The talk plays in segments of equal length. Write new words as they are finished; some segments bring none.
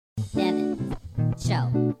Show.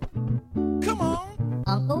 Come on.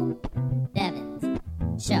 Uncle Devin's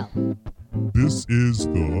Show. This is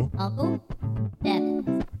the Uncle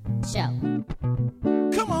Devin's Show.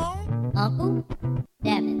 Come on. Uncle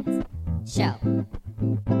Devin's Show.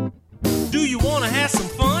 Do you want to have some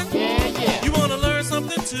fun? Yeah. You want to learn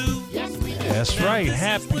something too? Yes, we do. That's right.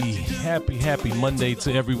 Happy Monday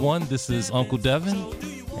to everyone. This is Uncle Devin,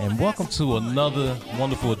 and welcome to another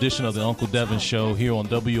wonderful edition of the Uncle Devin Show here on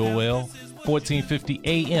WOL 1450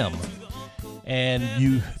 AM. And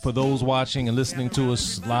you, for those watching and listening to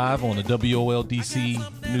us live on the WOL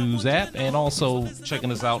DC News app, and also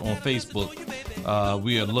checking us out on Facebook,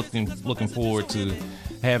 we are looking forward to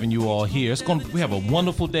having you all here. We have a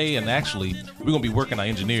wonderful day, and actually, we're going to be working our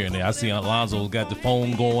engineering there. I see Alonzo got the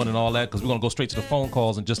phone going and all that, because we're going to go straight to the phone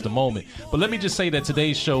calls in just a moment. But let me just say that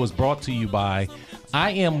today's show is brought to you by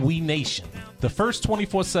I Am We Nation, the first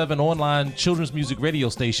 24/7 online children's music radio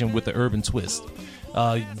station with the urban twist.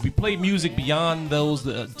 We play music beyond those.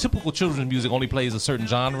 Typical children's music only plays a certain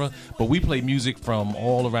genre, but we play music from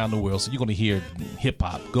all around the world. So you're going to hear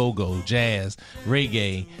hip-hop, go-go, jazz,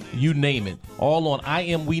 reggae, you name it, all on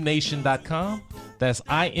IamWeNation.com. That's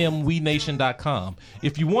IamWeNation.com.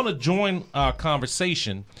 If you want to join our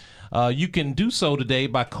conversation, you can do so today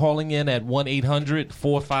by calling in at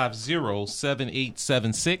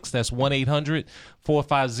 1-800-450-7876. That's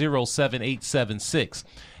 1-800-450-7876.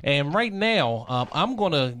 And right now, I'm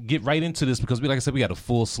going to get right into this because, like I said, we got a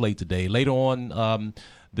full slate today. Later on,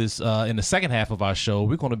 in the second half of our show,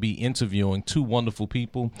 we're going to be interviewing two wonderful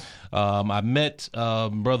people. I met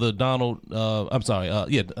Brother Dwight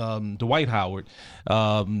Howard.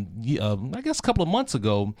 I guess a couple of months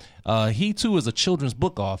ago. He too is a children's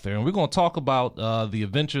book author, and we're going to talk about the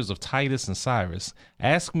adventures of Titus and Cyrus.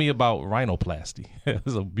 Ask me about rhinoplasty.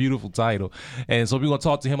 It's a beautiful title, and so we're going to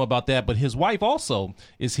talk to him about that. But his wife also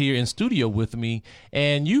is here in studio with me,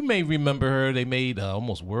 and you may remember her. They made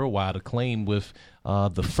almost worldwide acclaim with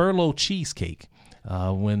the furlough cheesecake.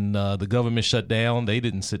 When the government shut down, they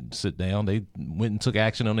didn't sit down. They went and took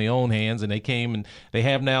action on their own hands, and they came and they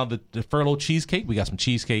have now the furlough cheesecake. We got some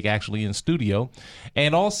cheesecake actually in studio.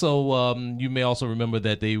 And also, you may also remember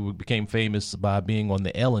that they became famous by being on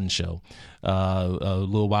the Ellen Show a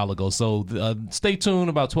little while ago. So stay tuned.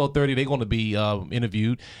 About 12:30, they're going to be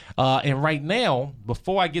interviewed. And right now,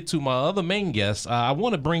 before I get to my other main guest, I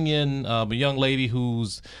want to bring in a young lady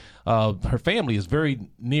whose her family is very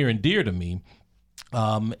near and dear to me.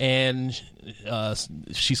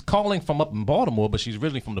 She's calling from up in Baltimore, but she's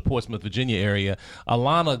originally from the Portsmouth, Virginia area.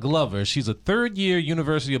 Alana Glover. She's a third-year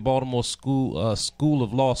University of Baltimore School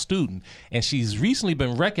of Law student, and she's recently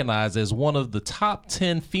been recognized as one of the top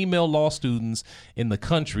 10 female law students in the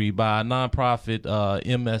country by a nonprofit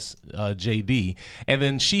MSJD. And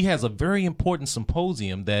then she has a very important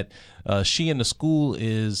symposium that she and the school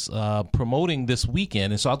is promoting this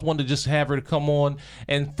weekend. And so I wanted to just have her to come on.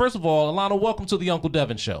 And first of all, Alana, welcome to the Uncle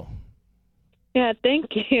Devin Show. Yeah,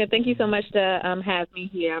 thank you. Thank you so much to have me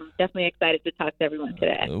here. I'm definitely excited to talk to everyone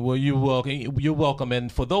today. Well, you're welcome. You're welcome. And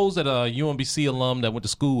for those that are UMBC alum that went to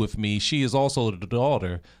school with me, she is also the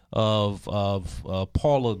daughter of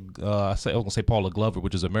Paula. I was going to say Paula Glover,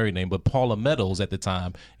 which is a married name, but Paula Meadows at the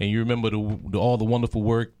time. And you remember all the wonderful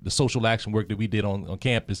work, the social action work that we did on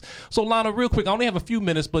campus. So, Lana, real quick, I only have a few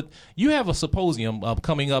minutes, but you have a symposium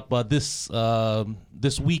coming up this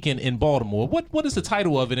weekend in Baltimore. What is the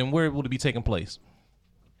title of it, and where will it be taking place?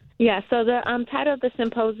 Yeah, so the title of the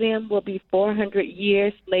symposium will be 400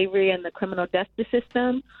 Years Slavery in the Criminal Justice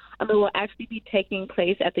System. It will actually be taking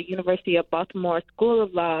place at the University of Baltimore School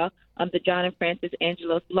of Law, the John and Francis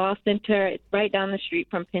Angelos Law Center. It's right down the street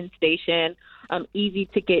from Penn Station, easy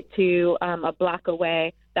to get to, a block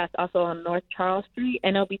away. That's also on North Charles Street,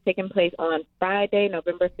 and it'll be taking place on Friday,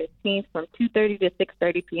 November 15th from 2:30 to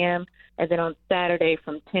 6:30 p.m., and then on Saturday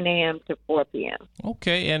from 10 a.m. to 4 p.m.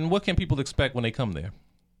 Okay, and what can people expect when they come there?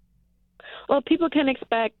 Well, people can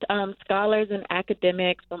expect scholars and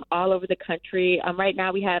academics from all over the country. Right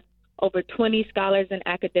now we have over 20 scholars and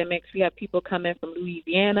academics. We have people coming from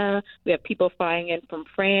Louisiana. We have people flying in from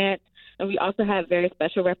France. And we also have very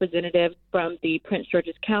special representatives from the Prince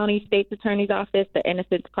George's County State's Attorney's Office, the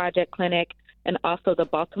Innocence Project Clinic, and also the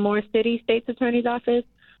Baltimore City State's Attorney's Office.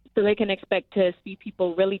 So they can expect to see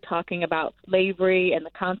people really talking about slavery and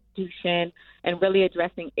the Constitution and really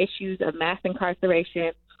addressing issues of mass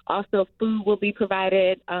incarceration. Also, food will be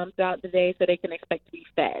provided throughout the day, so they can expect to be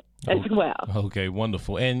fed as well. Okay,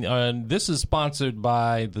 wonderful. And this is sponsored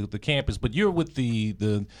by the campus, but you're with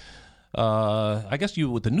I guess you're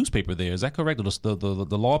with the newspaper there. Is that correct?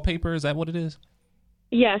 The law paper, is that what it is?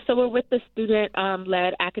 Yeah, so we're with the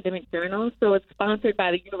student-led academic journal. So it's sponsored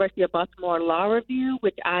by the University of Baltimore Law Review,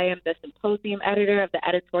 which I am the symposium editor of the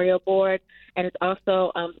editorial board, and it's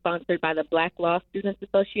also sponsored by the Black Law Students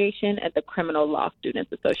Association and the Criminal Law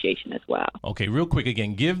Students Association as well. Okay, real quick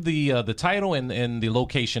again, give the title and the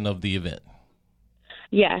location of the event.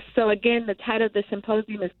 Yes. So, again, the title of the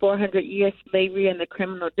symposium is 400 Years Slavery in the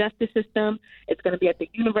Criminal Justice System. It's going to be at the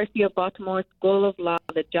University of Baltimore School of Law,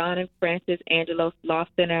 the John and Francis Angelos Law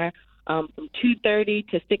Center, from 2:30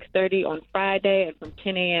 to 6:30 on Friday and from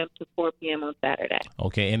 10 a.m. to 4 p.m. on Saturday.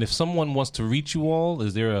 Okay. And if someone wants to reach you all,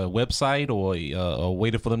 is there a website or a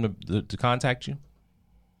way for them to contact you?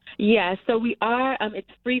 Yeah, so we are,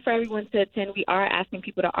 it's free for everyone to attend. We are asking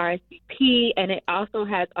people to RSVP, and it also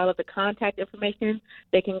has all of the contact information.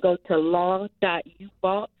 They can go to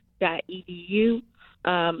law.ubalt.edu,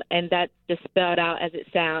 and that's just spelled out as it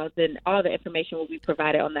sounds, and all the information will be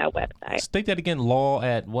provided on that website. State that again, law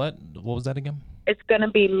at what? What was that again? It's going to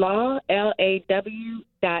be law, law.ubalt.edu.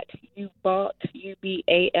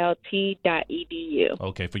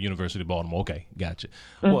 Okay, for University of Baltimore. Okay, gotcha.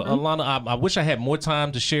 Mm-hmm. Well, Alana, I wish I had more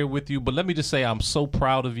time to share with you, but let me just say I'm so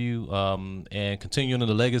proud of you and continuing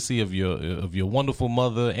the legacy of your wonderful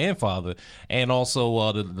mother and father, and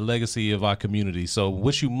also the legacy of our community. So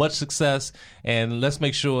wish you much success, and let's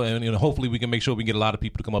make sure, and hopefully we can make sure we get a lot of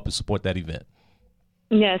people to come up and support that event.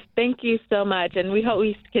 Yes, thank you so much, and we hope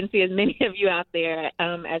we can see as many of you out there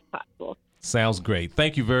as possible. Sounds great.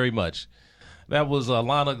 Thank you very much. That was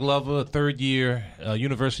Alana Glover, third-year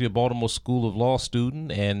University of Baltimore School of Law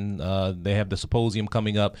student, and they have the symposium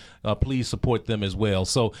coming up. Please support them as well.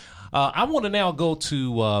 So I want to now go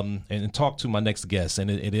to and talk to my next guest,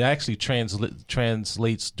 and it actually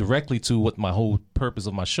translates directly to what my whole purpose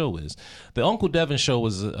of my show is. The Uncle Devin Show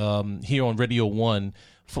is here on Radio 1,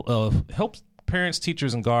 helps parents,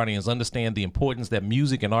 teachers, and guardians understand the importance that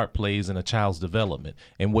music and art plays in a child's development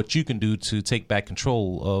and what you can do to take back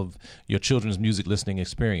control of your children's music listening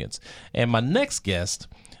experience. And my next guest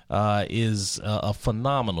is a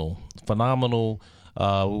phenomenal,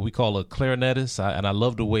 what we call a clarinetist, and I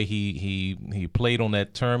love the way he played on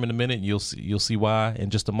that term in a minute. You'll see why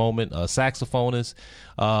in just a moment. A saxophonist,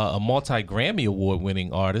 a multi-Grammy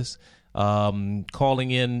award-winning artist.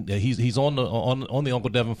 Calling in, he's on the Uncle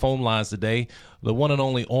Devin phone lines today, the one and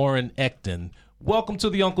only Orrin Ecton. Welcome to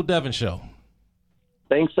the Uncle Devin Show.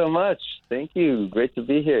 Thanks so much. Thank you. Great to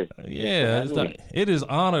be here. Yeah,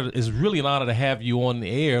 it's really an honor to have you on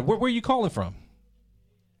the air. Where are you calling from?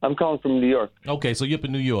 I'm calling from New York. Okay, so you're up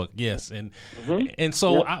in New York, yes, and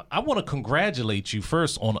so yep. I want to congratulate you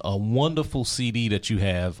first on a wonderful CD that you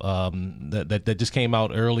have that just came out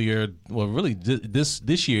earlier. Well, really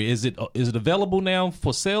this year. Is it available now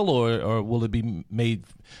for sale, or will it be made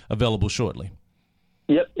available shortly?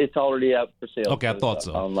 Yep, it's already out for sale. Okay, I thought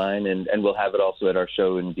so. Online, and we'll have it also at our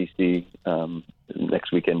show in D.C.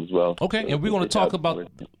 Next weekend as well. Okay, and we're going to talk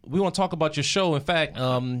about your show. In fact,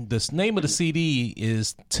 the name of the CD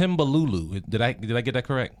is Timbalulu. Did I get that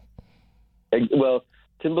correct? Well,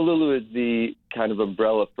 Timbalulu is the kind of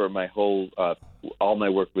umbrella for my whole all my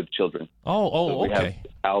work with children. So we okay. have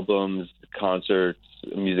albums, concerts,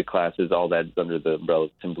 music classes, all that is under the umbrella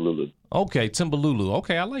of Timbalulu. Okay, Timbalulu.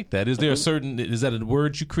 Okay, I like that. Is there is that a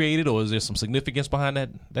word you created, or is there some significance behind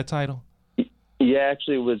that title? Yeah,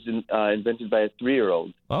 actually, it was invented by a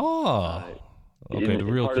 3-year-old. Oh, okay. The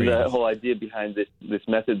real part of the whole idea behind this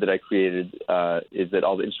method that I created is that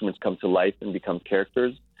all the instruments come to life and become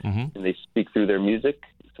characters, and they speak through their music.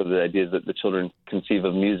 So the idea is that the children conceive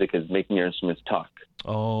of music as making your instruments talk.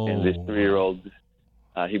 Oh, and this 3-year-old,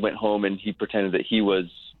 he went home and he pretended that he was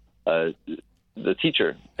the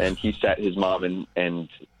teacher, and he sat his mom and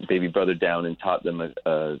baby brother down and taught them a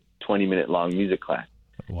 20-minute long music class.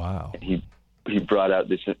 Wow. And he brought out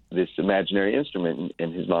this imaginary instrument,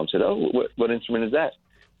 and his mom said, "Oh, what instrument is that?"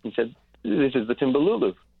 He said, "This is the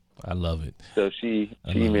Timbalulu." I love it. So she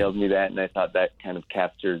emailed me that, and I thought that kind of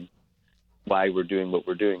captured why we're doing what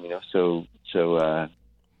we're doing, So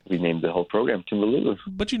we named the whole program Timbalulu.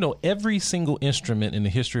 But every single instrument in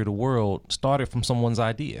the history of the world started from someone's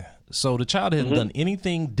idea. So the child hasn't done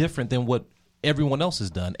anything different than what everyone else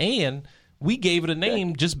has done, and we gave it a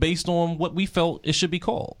name just based on what we felt it should be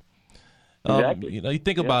called. Exactly. You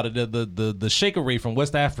think about it, the Shaker Ray from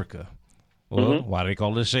West Africa. Well, why do they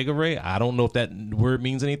call it a Shaker Ray? I don't know if that word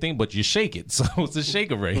means anything, but you shake it, so it's a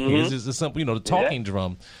Shaker Ray. It's just a simple, the talking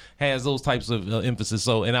drum has those types of emphasis.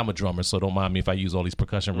 So, and I'm a drummer, so don't mind me if I use all these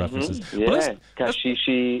percussion references. Yeah,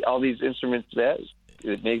 kashishi, all these instruments.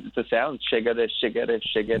 it makes the sound shigada, shigada,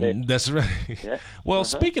 shigada. That's right. Yeah. Well,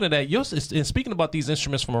 speaking of that, and speaking about these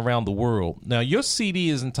instruments from around the world, now your CD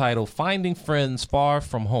is entitled "Finding Friends Far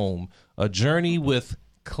From Home: A Journey with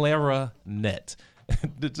Clarinet."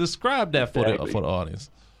 Describe that for the audience.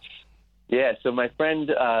 Yeah. So my friend's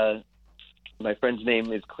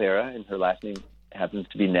name is Clara, and her last name happens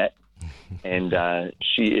to be Net, and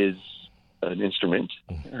she is an instrument.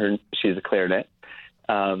 She is a clarinet.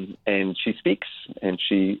 And she speaks, and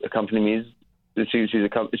she accompanies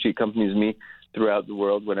me throughout the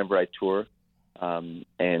world whenever I tour.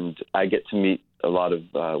 And I get to meet a lot of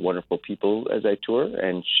wonderful people as I tour,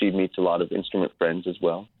 and she meets a lot of instrument friends as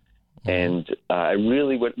well. And I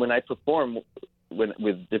really, when I perform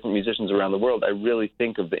with different musicians around the world, I really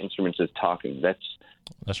think of the instruments as talking.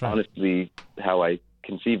 That's right. Honestly how I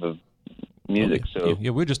conceive of music. So yeah,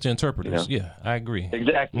 we're just the interpreters. You know? Yeah, I agree.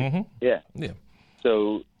 Exactly. Mm-hmm. Yeah. Yeah.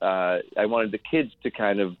 So I wanted the kids to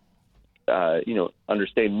kind of,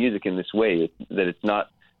 understand music in this way, that it's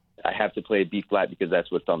not I have to play a B flat because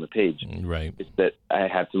that's what's on the page. Right. It's that I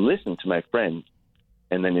have to listen to my friends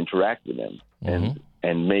and then interact with them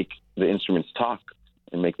and make the instruments talk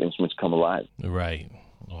and make the instruments come alive. Right.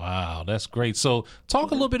 Wow, that's great. So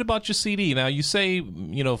talk a little bit about your CD. Now, you say,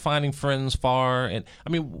 finding friends far. And I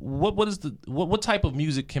mean, what type of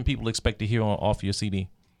music can people expect to hear off your CD?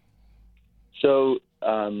 So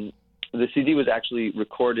the CD was actually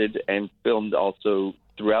recorded and filmed also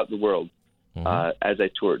throughout the world as I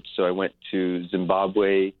toured. So I went to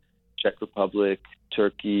Zimbabwe, Czech Republic,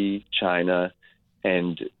 Turkey, China,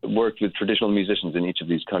 and worked with traditional musicians in each of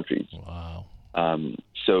these countries. Wow.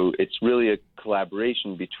 So it's really a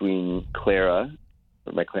collaboration between Clara,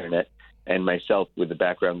 my clarinet, and myself with the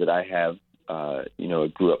background that I have. I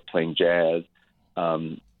grew up playing jazz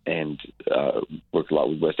and worked a lot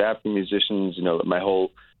with West African musicians. My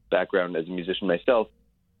whole background as a musician myself,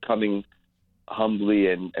 coming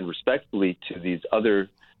humbly and respectfully to these other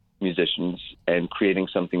musicians and creating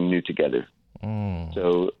something new together.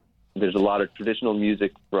 So there's a lot of traditional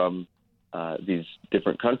music from these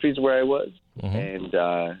different countries where I was, and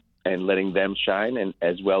letting them shine, and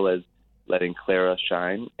as well as letting Clara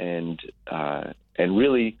shine, and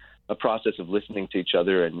really a process of listening to each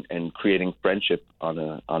other and creating friendship on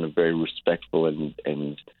a very respectful and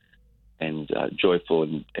joyful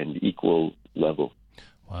and equal level.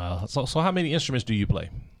 Wow. So how many instruments do you play?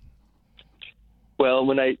 Well,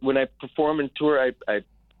 when I perform and tour, I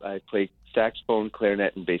play saxophone,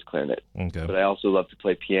 clarinet, and bass clarinet. Okay. But I also love to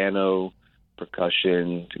play piano,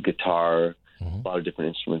 percussion, guitar, a lot of different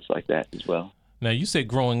instruments like that as well. Now, you said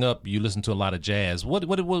growing up you listened to a lot of jazz. What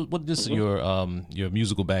is your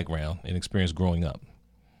musical background and experience growing up?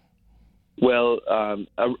 Well,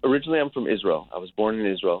 originally I'm from Israel. I was born in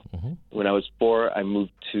Israel. When I was 4, I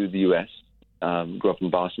moved to the U.S., grew up in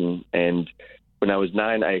Boston, and when I was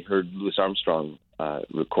 9, I heard Louis Armstrong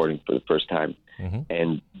recording for the first time.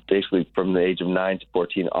 And basically from the age of 9 to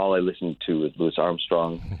 14, all I listened to was Louis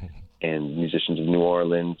Armstrong and musicians of New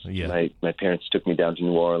Orleans. Yeah. My parents took me down to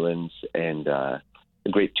New Orleans, and a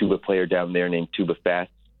great tuba player down there named Tuba Fats,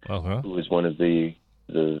 who was one of the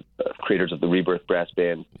creators of the Rebirth Brass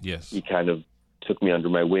Band. Yes. He kind of took me under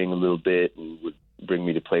my wing a little bit and would bring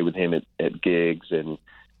me to play with him at gigs, and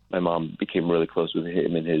my mom became really close with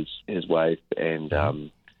him and his wife, and that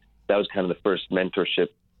was kind of the first mentorship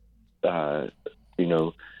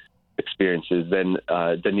experiences. Then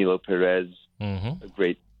Danilo Perez, a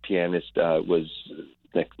great pianist,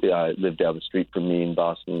 lived down the street from me in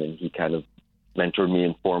Boston, and he kind of mentored me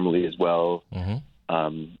informally as well.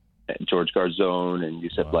 George Garzone and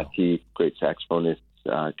Yusef Lateef, great saxophonists,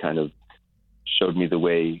 kind of showed me the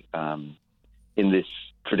way in this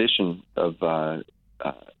tradition of, a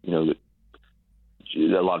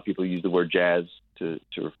lot of people use the word jazz to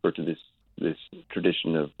refer to this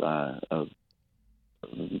tradition of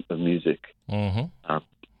music. And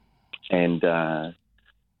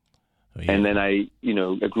then I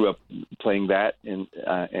grew up playing that and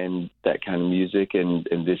that kind of music and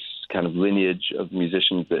this kind of lineage of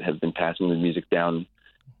musicians that have been passing the music down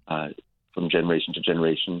from generation to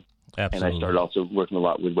generation. Absolutely. And I started also working a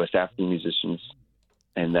lot with West African musicians,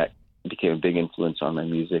 and that became a big influence on my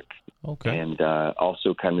music. Okay. And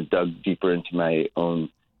also kind of dug deeper into my own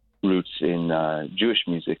roots in Jewish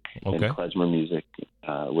music and klezmer music,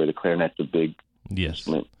 where the clarinet's a big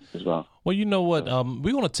instrument as well. Well, you know what?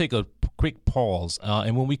 We're going to take a quick pause,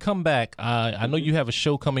 and when we come back, I know you have a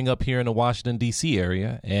show coming up here in the Washington, D.C.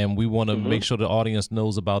 area, and we want to make sure the audience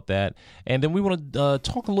knows about that. And then we want to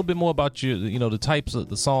talk a little bit more about the types of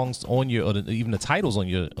the songs on your, or even the titles on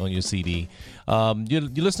your CD. You're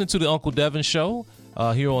listening to the Uncle Devin Show.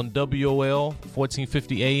 here on WOL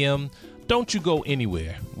 1450 AM. Don't you go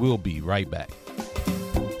anywhere. We'll be right back.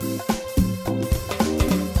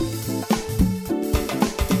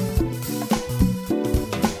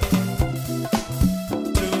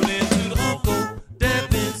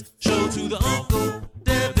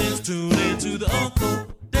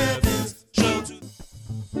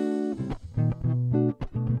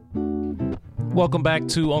 Welcome back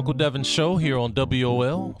to Uncle Devin's show here on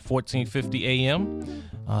WOL 1450 AM,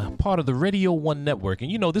 part of the Radio 1 network.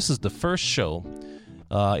 And you know, this is the first show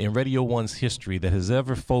in Radio 1's history that has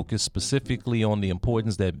ever focused specifically on the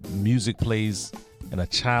importance that music plays in a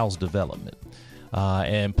child's development.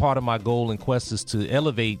 And part of my goal and quest is to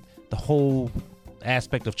elevate the whole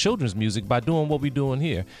aspect of children's music by doing what we're doing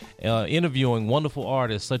here, interviewing wonderful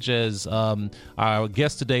artists such as our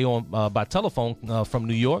guest today on by telephone from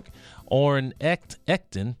New York, Orrin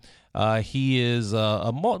Ecton. He is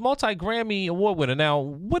a multi-Grammy award winner. Now,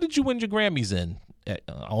 what did you win your Grammys in,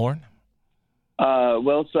 Orrin?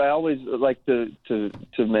 Well, so I always like to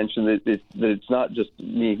mention that it's not just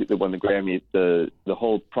me that won the Grammy; it's the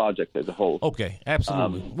whole project as a whole. Okay,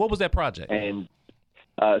 absolutely. What was that project? And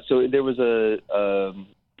so there was a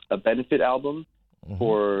benefit album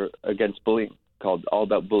for against bullying called "All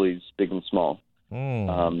About Bullies, Big and Small,"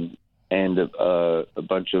 and a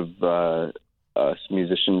bunch of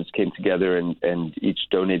musicians came together and each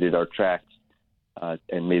donated our tracks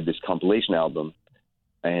and made this compilation album,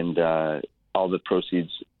 and all the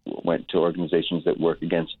proceeds went to organizations that work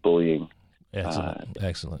against bullying.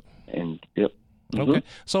 Excellent. And yep. Okay.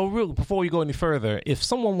 So before we go any further, if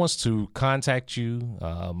someone wants to contact you,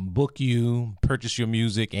 book you, purchase your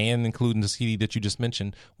music, and including the CD that you just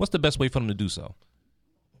mentioned, what's the best way for them to do so?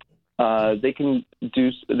 They can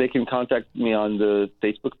contact me on the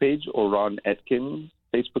Facebook page or Ron Etkin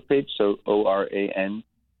Facebook page. So ORANETKIN.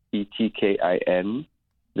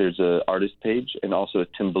 There's a artist page and also a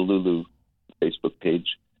Timbalulu Facebook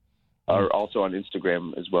page. Or also on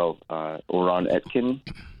Instagram as well, Ron Etkin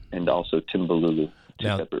and also Timbalulu. Two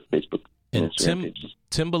separate Facebook and Instagram pages.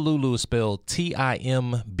 Timbalulu is spelled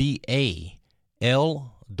TIMBALOOLOO.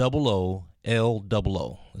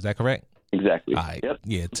 Is that correct? Exactly. Yep.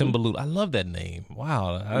 Yeah, Timbalulu. I love that name.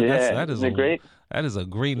 Wow. Isn't it great? That is a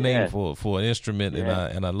great name for an instrument,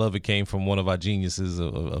 and I love it came from one of our geniuses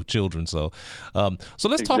of children. So,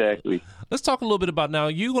 let's talk. Let's talk a little bit about now.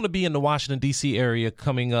 You're going to be in the Washington D.C. area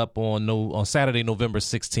coming up on Saturday, November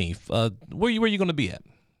 16th. Where are you going to be at?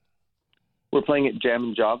 We're playing at Jam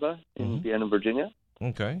and Java in Vienna, Virginia.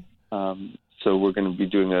 Okay. So we're going to be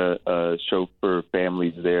doing a show for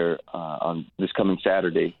families there on this coming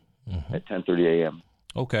Saturday at 10:30 a.m.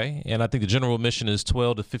 Okay, and I think the general admission is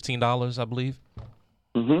 $12 to $15, I believe.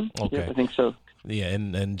 Okay, yeah, I think so. Yeah,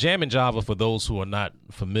 and Jam and Java, for those who are not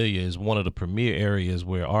familiar, is one of the premier areas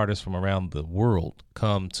where artists from around the world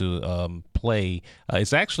come to play.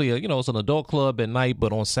 It's actually, it's an adult club at night,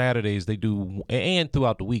 but on Saturdays they do, and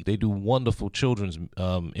throughout the week, they do wonderful children's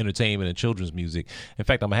entertainment and children's music. In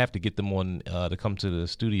fact, I'm going to have to get them on to come to the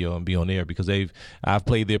studio and be on air because I've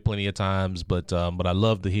played there plenty of times, but I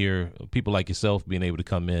love to hear people like yourself being able to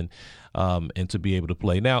come in and to be able to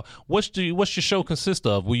play. Now, what's your show consist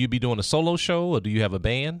of? Will you be doing a solo show or do you have a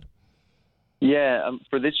band? Yeah,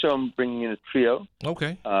 for this show, I'm bringing in a trio.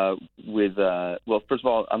 Okay. With first of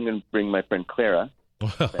all, I'm going to bring my friend Clara.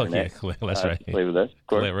 Okay, Clara, that's right. To play with us, of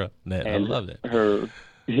course. Clara, I love that.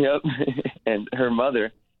 And her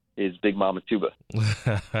mother is Big Mama Tuba.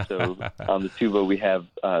 So on the tuba, we have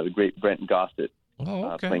the great Brent Gossett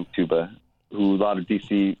playing tuba, who a lot of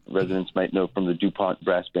D.C. residents might know from the DuPont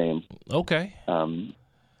Brass Band. Okay. And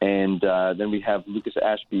then we have Lucas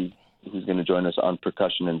Ashby, who's going to join us on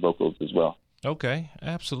percussion and vocals as well. Okay,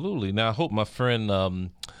 absolutely. Now, I hope my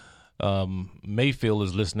friend Mayfield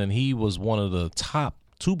is listening. He was one of the top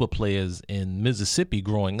tuba players in Mississippi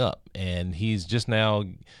growing up, and he's just now,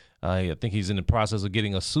 I think he's in the process of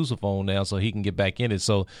getting a sousaphone now so he can get back in it.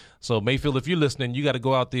 So Mayfield, if you're listening, you got to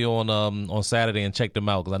go out there on Saturday and check them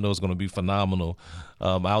out because I know it's going to be phenomenal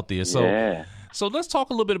out there. So let's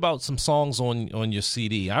talk a little bit about some songs on your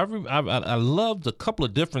CD. I loved a couple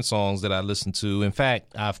of different songs that I listened to. In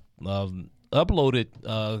fact, I've uploaded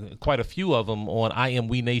quite a few of them on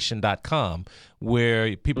imwenation.com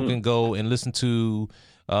where people can go and listen to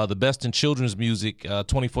the best in children's music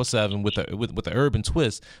 24/7 with the urban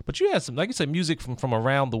twist. But you had some, like you said, music from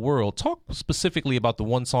around the world. Talk specifically about the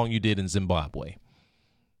one song you did in Zimbabwe.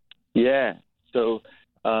 Yeah. So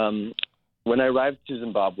when I arrived to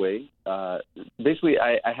Zimbabwe, basically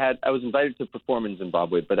I was invited to perform in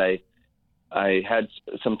Zimbabwe, but I had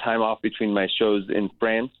some time off between my shows in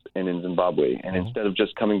France and in Zimbabwe. And instead of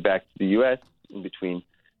just coming back to the U.S., in between,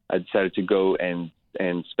 I decided to go and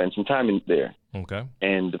spend some time in there. Okay.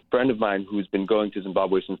 And a friend of mine who's been going to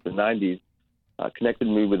Zimbabwe since the 90s connected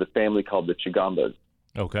me with a family called the Chigambas.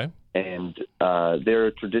 Okay. And they're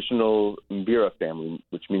a traditional Mbira family,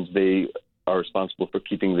 which means they are responsible for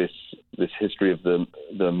keeping this history of the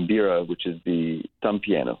Mbira, which is the thumb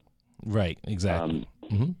piano. Right, exactly.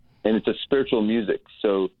 And it's a spiritual music.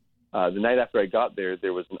 So the night after I got there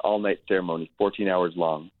was an all-night ceremony, 14 hours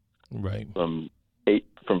long. Right. From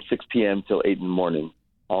 6 p.m. till 8 in the morning,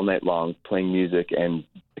 all night long, playing music and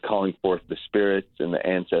calling forth the spirits and the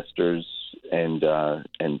ancestors and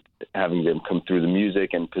having them come through the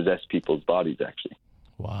music and possess people's bodies, actually.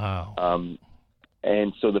 Wow.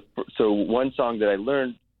 And so one song that I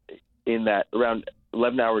learned in that, around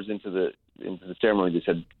 11 hours into the ceremony, they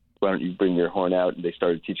said, "Why don't you bring your horn out?" And they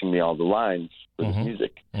started teaching me all the lines for this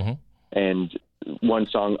music. And one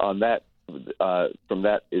song on that from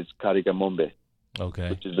that is Kariga Mombe. Okay.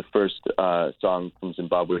 Which is the first song from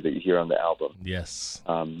Zimbabwe that you hear on the album. Yes.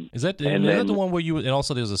 Is that the one where you? And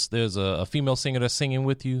also, there's a female singer that's singing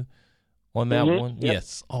with you on that one. Yep.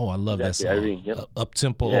 Yes. Oh, I love that song. Irene, yep. Up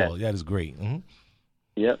tempo. Yeah. Oh, that is great.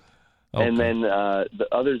 Yep. Okay. And then the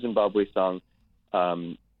other Zimbabwe song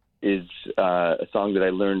is a song that I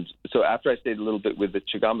learned. So after I stayed a little bit with the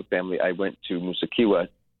Chigamba family, I went to Musakiwa,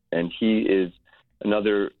 and he is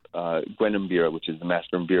another Gwen Mbira, which is the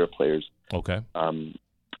master Mbira players. Okay.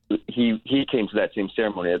 He came to that same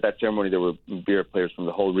ceremony. At that ceremony, there were Mbira players from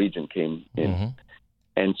the whole region came in.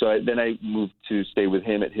 And so then I moved to stay with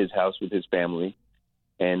him at his house with his family.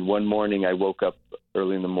 And one morning I woke up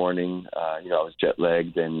early in the morning. I was jet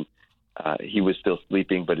lagged, and he was still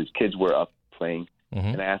sleeping, but his kids were up playing.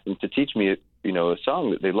 And I asked them to teach me, a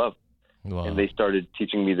song that they love. Wow. And they started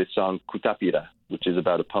teaching me this song, Kutapira, which is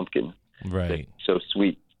about a pumpkin. Right. So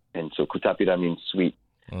sweet. And so Kutapira means sweet.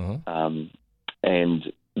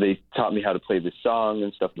 And they taught me how to play this song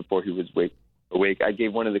and stuff before he was awake. I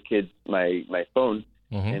gave one of the kids my phone,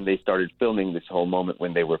 and they started filming this whole moment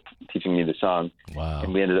when they were teaching me the song. Wow.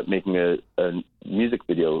 And we ended up making a music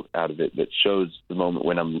video out of it that shows the moment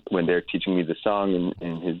when they're teaching me the song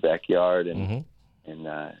in his backyard, and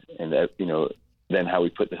then how we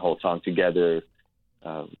put the whole song together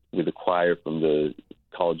with a choir from the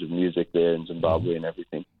College of Music there in Zimbabwe and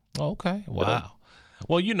everything. Okay. Wow.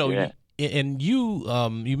 Well, and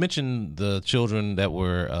you mentioned the children that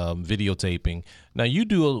were videotaping. Now, you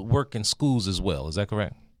do work in schools as well. Is that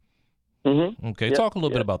correct? Okay. Yep. Talk a little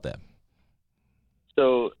bit about that.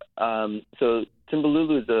 So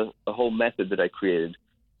Timbalulu is a whole method that I created,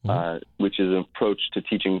 which is an approach to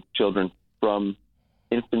teaching children from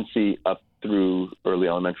infancy up through early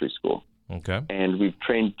elementary school. Okay. And we've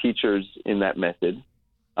trained teachers in that method.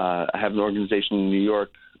 I have an organization in New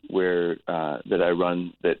York that I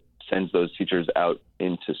run that sends those teachers out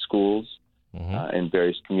into schools and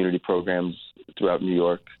various community programs throughout New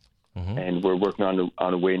York. And we're working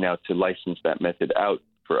on a way now to license that method out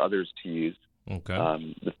for others to use. Okay.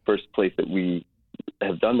 The first place that we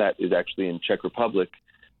have done that is actually in Czech Republic.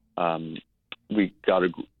 We got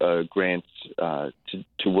a grant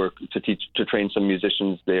to train some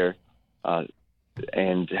musicians there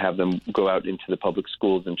and have them go out into the public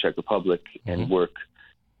schools in Czech Republic and work,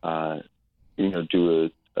 do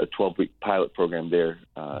a 12-week pilot program there,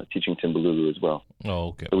 teaching Timbalulu as well. Oh,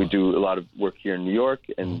 okay. So we do a lot of work here in New York,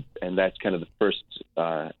 and that's kind of the first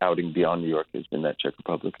outing beyond New York has been that Czech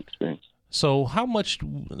Republic experience. So how much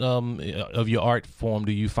of your art form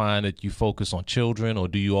do you find that you focus on children, or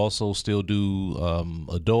do you also still do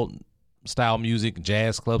adult-style music,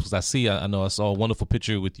 jazz clubs? Because I know I saw a wonderful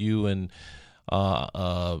picture with you and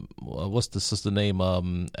what's the sister name?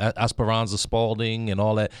 Esperanza Spalding and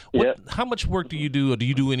all that. How much work do you do, or do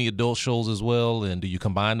you do any adult shows as well, and do you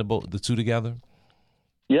combine the two together?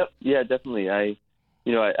 Yep. Yeah, definitely. I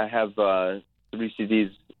have 3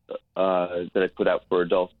 CDs that I put out for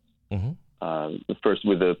adults. The first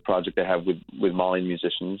with a project I have with Malian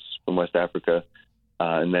musicians from West Africa,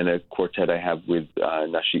 and then a quartet I have with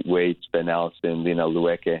Nashit Waits, Ben Allison, Lina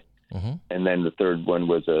Lueke. And then the third one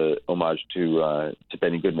was a homage to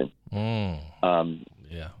Benny Goodman.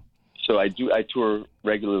 So I tour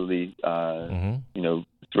regularly,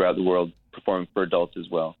 throughout the world, performing for adults as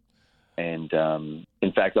well. And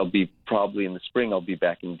in fact, I'll be probably in the spring. I'll be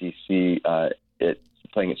back in DC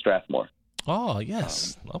playing at Strathmore. Oh,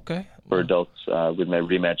 yes. Okay. For adults with my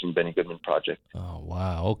Reimagining Benny Goodman project. Oh,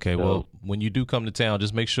 wow. Okay. So, well, when you do come to town,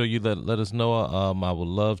 just make sure you let us know. I would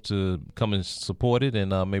love to come and support it,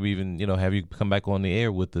 and maybe even, have you come back on the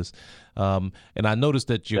air with us. And I noticed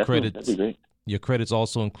that your credits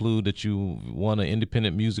also include that you won an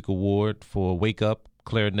Independent Music Award for Wake Up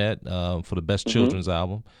clarinet for the Best Children's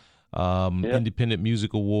Album. Independent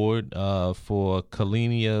Music Award for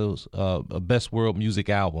Kalenio's Best World Music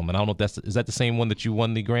Album. And I don't know if is that the same one that you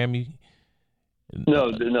won the Grammy?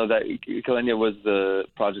 No, that Kalenia was the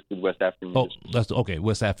project with West African music. Oh, that's okay.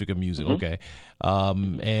 West African music. Okay.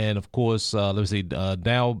 And of course, let's see,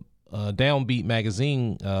 Downbeat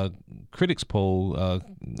Magazine critics poll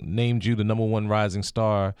named you the #1 rising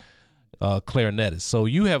star clarinetist. So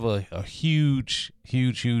you have a huge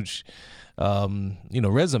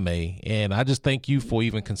resume, and I just thank you for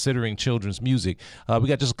even considering children's music. We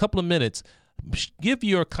got just a couple of minutes. Give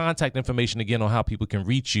your contact information again on how people can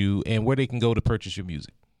reach you and where they can go to purchase your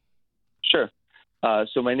music. Sure.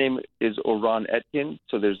 So my name is Oran Etkin.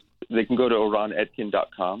 So they can go to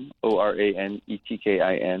oranetkin.com,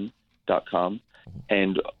 ORANETKIN.com,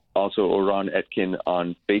 and also Oran Etkin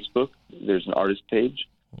on Facebook. There's an artist page,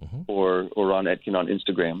 or Oran Etkin on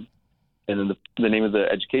Instagram. And then the name of the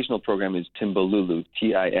educational program is Timbalulu,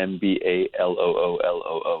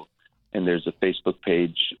 TIMBALOOLOO. And there's a Facebook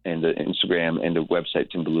page and an Instagram and a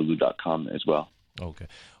website, timbalulu.com as well. Okay.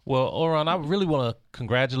 Well, Oran, I really want to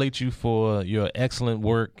congratulate you for your excellent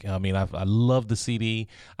work. I mean, I love the CD.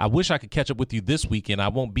 I wish I could catch up with you this weekend. I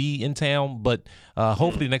won't be in town, but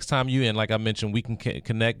hopefully next time you and, like I mentioned, we can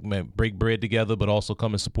connect, break bread together, but also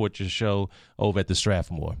come and support your show over at the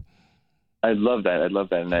Strathmore. I love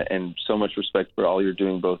that. And so much respect for all you're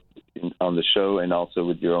doing, both on the show and also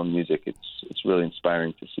with your own music. It's really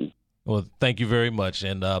inspiring to see. Well, thank you very much.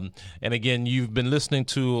 And again, you've been listening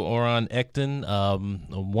to Oran Etkin, a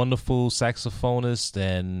wonderful saxophonist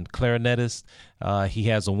and clarinetist. He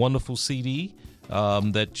has a wonderful CD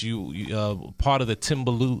that you part of the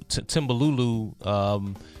Timbalulu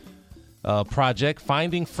project,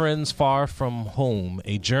 Finding Friends Far From Home,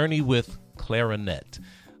 A Journey with Clarinet.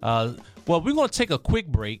 Well, we're going to take a quick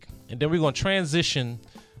break, and then we're going to transition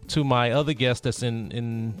to my other guest that's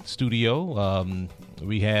in studio.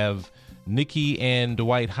 We have Nikki and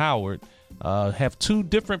Dwight Howard. Have two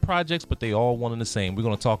different projects, but they all one and the same. We're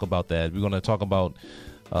going to talk about that. We're going to talk about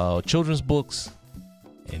children's books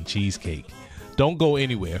and cheesecake. Don't go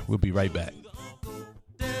anywhere. We'll be right back.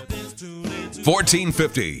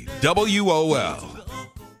 1450 WOL.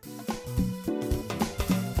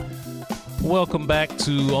 Welcome back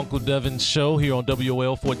to Uncle Devin's show here on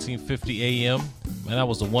WOL 1450 AM. And that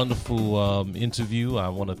was a wonderful interview. I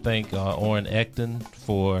want to thank Oran Etkin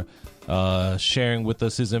for sharing with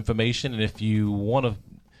us his information. And if you want to,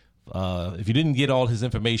 if you didn't get all his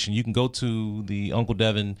information, you can go to the Uncle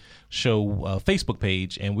Devin Show Facebook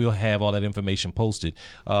page, and we'll have all that information posted.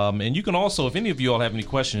 And you can also, if any of you all have any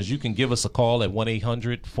questions, you can give us a call at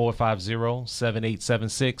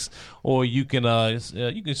 1-800-450-7876, or you can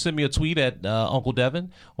send me a tweet at Uncle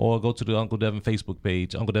Devin, or go to the Uncle Devin Facebook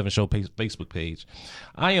page, Uncle Devin Show Facebook page.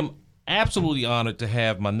 I am absolutely honored to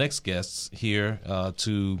have my next guests here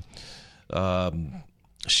to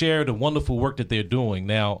share the wonderful work that they're doing.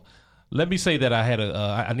 Now, let me say that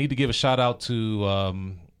I need to give a shout out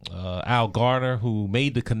to Al Garner, who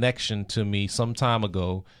made the connection to me some time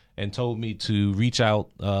ago and told me to reach out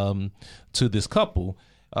to this couple.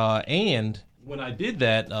 And when I did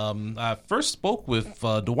that, I first spoke with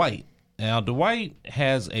Dwight. Now, Dwight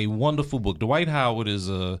has a wonderful book. Dwight Howard is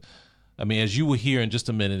as you will hear in just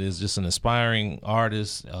a minute, is just an inspiring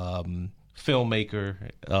artist, filmmaker.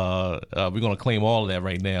 We're going to claim all of that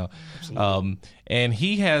right now. And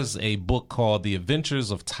he has a book called The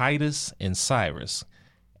Adventures of Titus and Cyrus.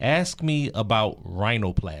 Ask Me About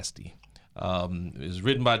Rhinoplasty. It's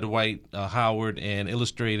written by Dwight Howard and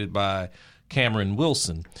illustrated by Cameron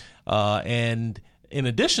Wilson. And in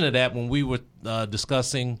addition to that, when we were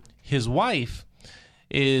discussing, his wife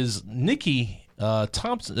is Nikki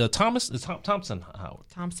Thompson Howard.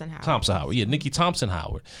 Yeah, Nikki Thompson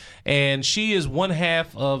Howard. And she is one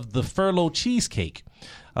half of the Furlough Cheesecake.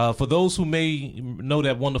 For those who may know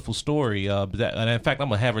that wonderful story, and in fact, I'm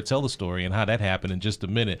going to have her tell the story and how that happened in just a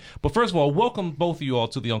minute. But first of all, welcome both of you all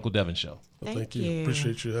to the Uncle Devin Show. Well, thank you.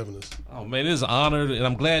 Appreciate you having us. Oh, man, it is an honor, and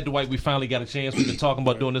I'm glad, Dwight, we finally got a chance. We've been talking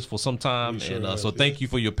about doing this for some time, so thank you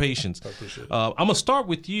for your patience. I appreciate it. I'm going to start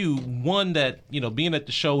with you, one that, being at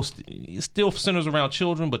the show still centers around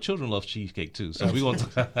children, but children love cheesecake too, so we're going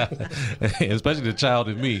to, especially the child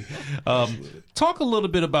in me. Talk a little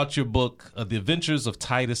bit about your book, The Adventures of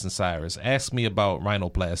Titus and Cyrus. Ask Me About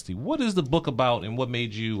Rhinoplasty. What is the book about, and what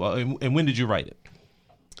made you, and when did you write it?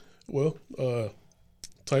 Well,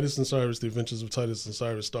 Titus and Cyrus, The Adventures of Titus and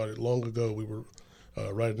Cyrus started long ago. We were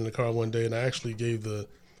riding in the car one day, and I actually gave the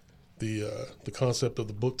the concept of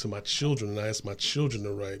the book to my children, and I asked my children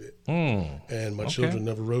to write it. And my children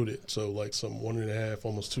never wrote it. So like some 1.5,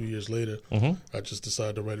 almost 2 years later, I just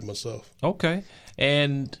decided to write it myself. Okay.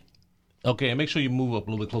 And make sure you move up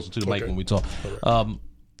a little bit closer to the mic when we talk. Right.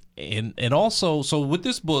 And also, so with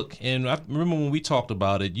this book, and I remember when we talked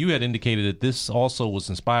about it, you had indicated that this also was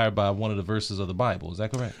inspired by one of the verses of the Bible. Is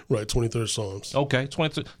that correct? Right, 23rd Psalms. Okay,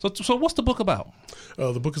 23rd. So what's the book about?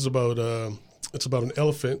 The book is about it's about an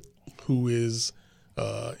elephant who is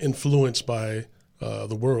influenced by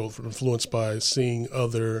the world, influenced by seeing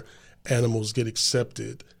other animals get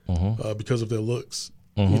accepted because of their looks.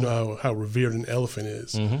 You know how revered an elephant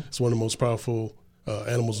is. It's one of the most powerful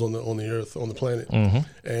animals on the earth, on the planet.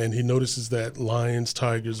 And he notices that lions,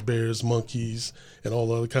 tigers, bears, monkeys, and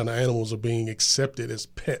all other kind of animals are being accepted as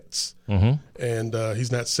pets. And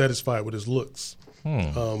he's not satisfied with his looks.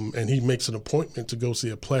 And he makes an appointment to go see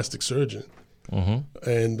a plastic surgeon.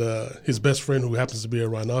 And his best friend, who happens to be a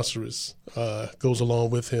rhinoceros, goes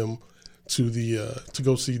along with him to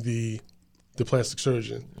go see the plastic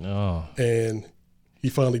surgeon. And he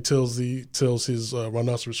finally tells his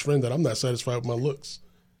rhinoceros friend that I'm not satisfied with my looks.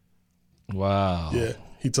 Wow. Yeah,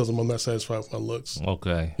 he tells him I'm not satisfied with my looks.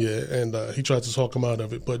 Okay. Yeah, and he tries to talk him out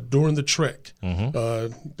of it. But during the trek,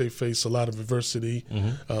 they face a lot of adversity,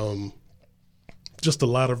 just a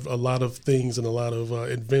lot of things and a lot of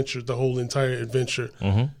adventure. The whole entire adventure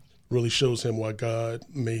really shows him why God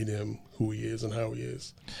made him who he is and how he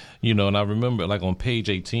is. You know, and I remember, like on page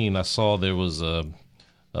 18, I saw there was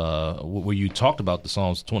where you talked about the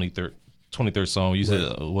Psalms 23rd Psalm. You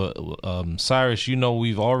said, Cyrus, you know,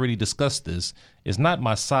 we've already discussed this. It's not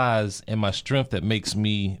my size and my strength that makes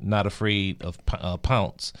me not afraid of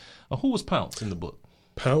Pounce. Who was Pounce in the book?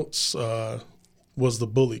 Pounce was the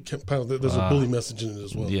bully. There's a bully message in it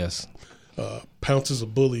as well. Yes. Pounce is a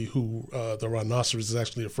bully who the rhinoceros is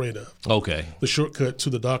actually afraid of. Okay. The shortcut to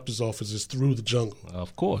the doctor's office is through the jungle.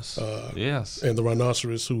 Of course. Yes. And the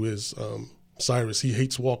rhinoceros, who is Cyrus, he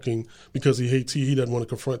hates walking because he doesn't want to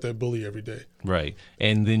confront that bully every day. Right.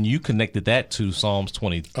 And then you connected that to Psalms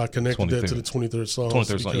 20. I connected that to the 23rd Psalms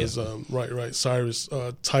 23rd because, Psalm, right. Cyrus,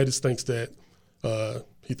 Titus thinks that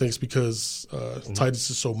he thinks because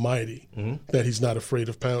Titus is so mighty that he's not afraid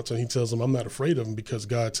of Pounce, and he tells him, I'm not afraid of him because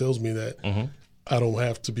God tells me that I don't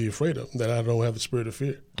have to be afraid of him, that I don't have the spirit of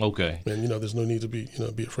fear. Okay. And, there's no need to be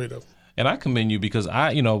afraid of him. And I commend you because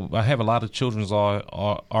I have a lot of children's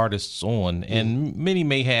artists on, and many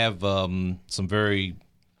may have some very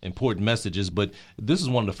important messages, but this is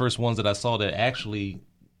one of the first ones that I saw that actually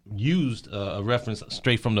used a reference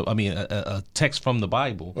straight from a text from the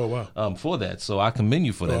Bible. Oh, wow. For that. So I commend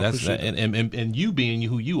you for that. That's and you being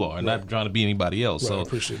who you are, not trying to be anybody else. Right, so I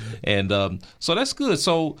appreciate that. And so that's good.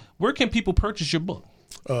 So where can people purchase your book?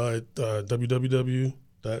 www.titus.com.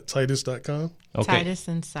 Okay.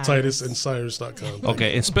 TitusandCyrus.com.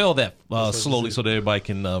 Okay, and spell that slowly so that everybody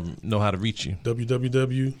can know how to reach you.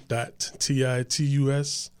 www.titus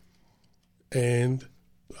and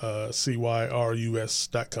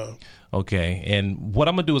cyrus.com. Okay, and what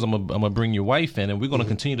I'm gonna do is I'm gonna bring your wife in, and we're gonna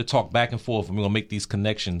continue to talk back and forth, and we're gonna make these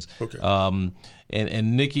connections. Okay.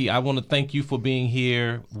 And Nikki, I want to thank you for being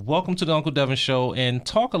here. Welcome to the Uncle Devin Show, and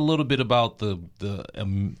talk a little bit about the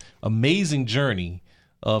amazing journey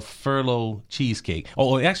of Furlough Cheesecake.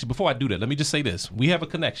 Oh, actually, before I do that, let me just say this: we have a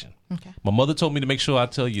connection. Okay. My mother told me to make sure I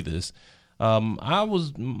tell you this.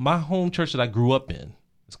 My home church that I grew up in.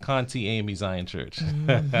 Conti AME Zion Church.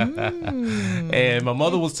 And my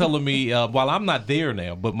mother was telling me, while I'm not there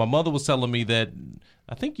now, but my mother was telling me that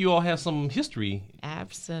I think you all have some history.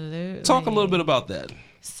 Absolutely. Talk a little bit about that.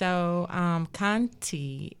 So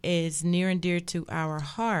Conti is near and dear to our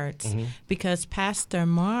hearts because Pastor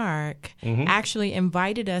Mark actually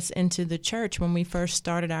invited us into the church when we first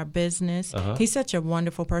started our business. He's such a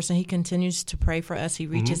wonderful person. He continues to pray for us. He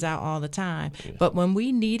reaches out all the time. But when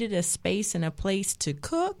we needed a space and a place to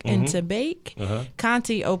cook and to bake,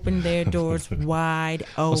 Conti opened their doors wide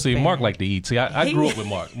open. Well, see, Mark liked to eat. See, I grew up with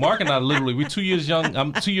Mark. Mark and I literally, we're 2 years young.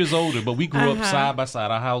 I'm 2 years older, but we grew up side by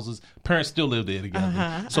side. Our houses, parents still live there together.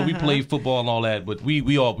 So we played football and all that, but we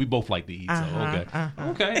both like to eat. So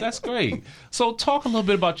okay, that's great. So talk a little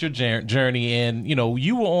bit about your journey, and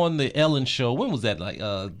you were on the Ellen show. When was that? Like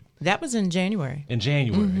that was in January. In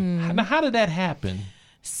January. Now, how did that happen?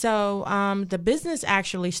 So the business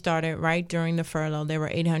actually started right during the furlough. There were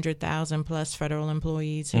 800,000 plus federal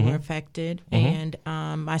employees who were affected. And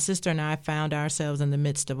my sister and I found ourselves in the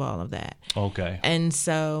midst of all of that. Okay. And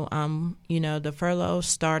so, the furlough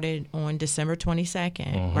started on December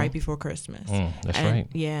 22nd, right before Christmas. That's right.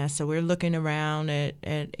 Yeah, so we're looking around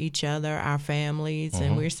at each other, our families,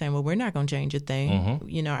 and we're saying, well, we're not going to change a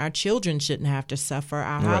thing. Our children shouldn't have to suffer.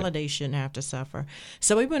 Our holidays shouldn't have to suffer.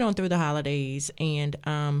 So we went on through the holidays, and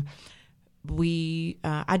I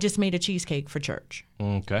just made a cheesecake for church.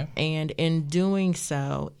 Okay. And in doing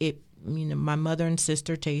so, my mother and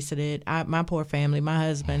sister tasted it. My poor family, my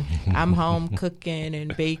husband, I'm home cooking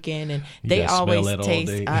and baking, and they always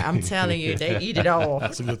taste. I'm telling you, they eat it all.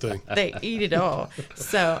 That's a good thing. They eat it all.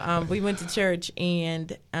 So we went to church,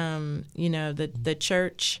 and the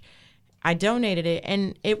church, I donated it,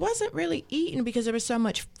 and it wasn't really eaten because there was so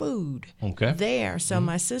much food there. So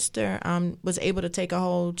my sister was able to take a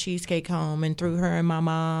whole cheesecake home, and through her and my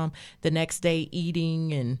mom, the next day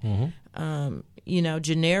eating, and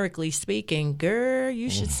generically speaking, girl, you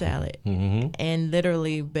should sell it. And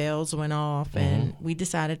literally bells went off, and we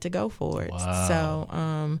decided to go for it. Wow. So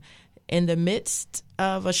in the midst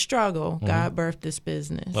of a struggle, God birthed this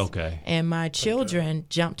business. Okay. And my children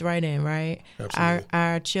jumped right in, right? Absolutely.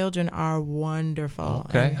 Our children are wonderful.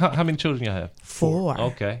 Okay. How many children you have? 4.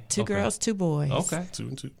 Okay. Two girls, 2 boys. Okay. 2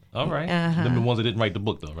 and 2. All right. Them the ones that didn't write the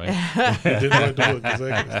book, though, right? Didn't write the book,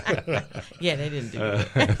 exactly. Yeah, they didn't do it.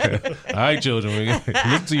 All right, children,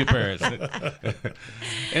 listen to your parents.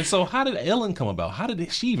 And so, how did Ellen come about? How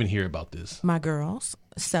did she even hear about this? My girls.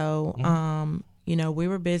 So, we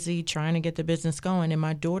were busy trying to get the business going, and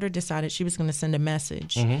my daughter decided she was going to send a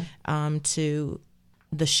message to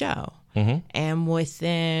the show. And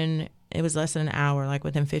within, it was less than an hour, like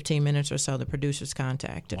within 15 minutes or so, the producers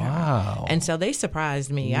contacted her. Wow. And so they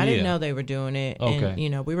surprised me. I didn't know they were doing it. Okay.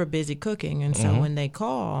 And, we were busy cooking. And so when they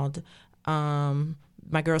called,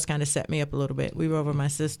 my girls kind of set me up a little bit. We were over at my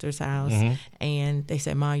sister's house, and they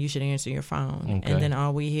said, "Ma, you should answer your phone." Okay. And then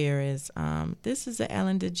all we hear is, "This is the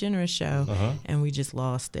Ellen DeGeneres show," and we just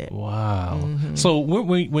lost it. Wow. So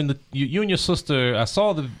when you and your sister, I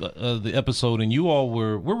saw the episode, and you all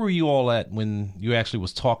where were you all at when you actually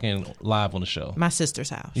was talking live on the show? My sister's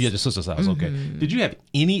house. Yeah, the sister's house. Okay. Did you have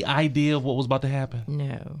any idea of what was about to happen?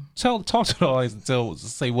 No. Talk to the audience and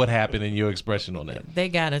say what happened and your expression on that. They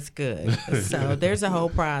got us good. So there's a whole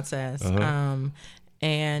process,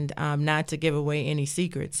 and not to give away any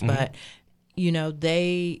secrets, but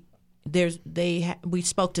we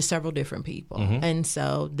spoke to several different people, and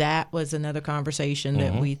so that was another conversation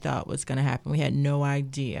that we thought was going to happen. We had no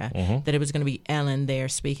idea that it was going to be Ellen there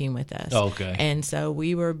speaking with us. Okay. And so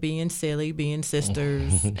we were being silly, being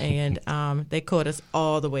sisters, and they caught us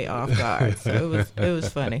all the way off guard. So it was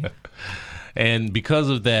funny. And because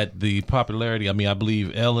of that, the popularity, I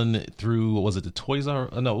believe Ellen through, was it the Toys R?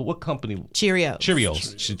 No, what company? Cheerios.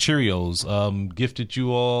 Cheerios gifted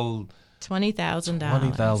you all $20,000.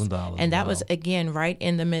 $20,000. And that was, again, right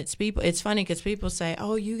in the midst. It's funny because people say,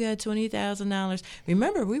 "Oh, you got $20,000."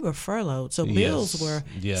 Remember, we were furloughed, so bills were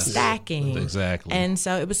stacking. Exactly. And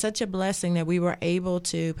so it was such a blessing that we were able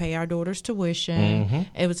to pay our daughter's tuition.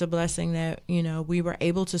 It was a blessing that, we were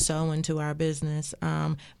able to sow into our business.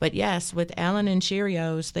 But yes, with Ellen and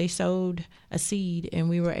Cheerios, they sowed a seed, and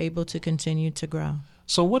we were able to continue to grow.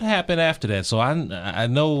 So what happened after that? So I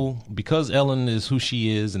know because Ellen is who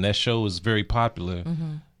she is, and that show is very popular.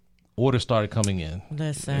 Orders started coming in.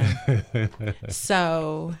 Listen,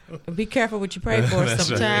 so be careful what you pray for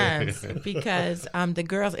sometimes, because the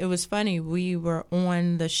girls. It was funny. We were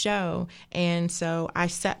on the show, and so I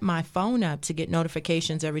set my phone up to get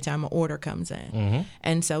notifications every time an order comes in,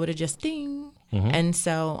 and so it'd just ding. And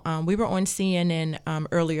so we were on CNN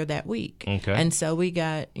earlier that week, and so we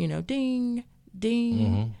got ding.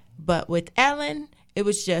 Ding. But with Ellen, it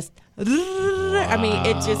was just,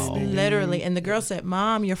 it just literally, and the girl said,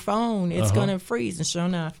 "Mom, your phone, it's going to freeze." And sure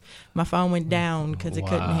enough, my phone went down because it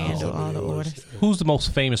couldn't handle all the orders. Who's the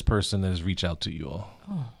most famous person that has reached out to you all?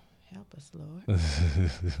 Oh, help us, Lord.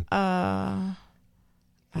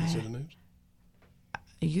 Say the names?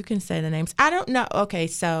 You can say the names. I don't know. Okay,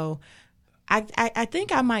 so I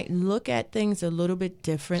think I might look at things a little bit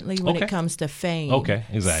differently when it comes to fame. Okay,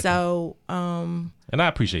 exactly. So, And I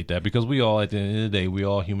appreciate that because we all, at the end of the day, we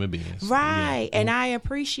all human beings. Right. Yeah. And I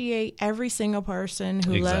appreciate every single person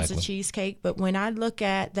who loves a cheesecake. But when I look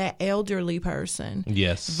at that elderly person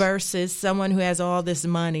versus someone who has all this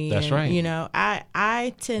money, that's right. You know,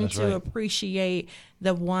 I tend to appreciate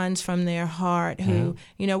the ones from their heart who,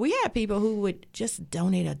 you know, we had people who would just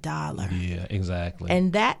donate $1. Yeah, exactly.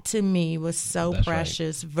 And that to me was so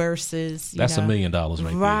precious versus, that's $1 million right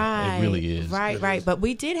there. It really is. Right. But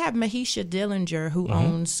we did have Mahisha Dillinger, who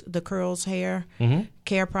owns the Curls Hair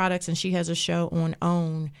Care Products, and she has a show on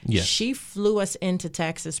OWN. Yes. She flew us into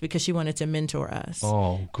Texas because she wanted to mentor us.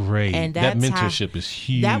 Oh, great. And that mentorship is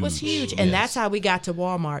huge. That was huge. And that's how we got to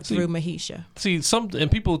Walmart, through Mahisha. See, and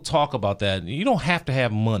people talk about that. You don't have to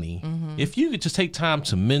have money. If you could just take time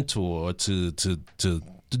to mentor or to do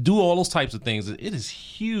all those types of things, it is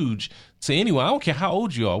huge to anyone. I don't care how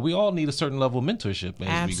old you are. We all need a certain level of mentorship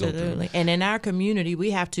as we go through. And in our community,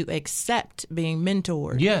 we have to accept being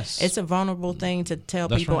mentored. Yes. It's a vulnerable thing to tell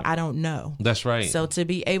people, I don't know. That's right. So to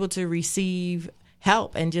be able to receive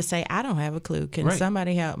help and just say, I don't have a clue. Can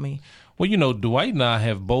somebody help me? Well, you know, Dwight and I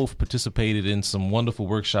have both participated in some wonderful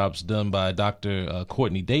workshops done by Dr.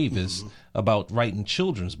 Courtney Davis about writing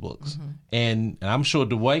children's books. And I'm sure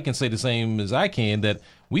Dwight can say the same as I can, that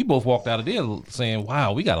we both walked out of there saying,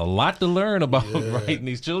 wow, we got a lot to learn about writing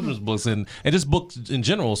these children's books and just books in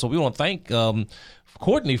general. So we want to thank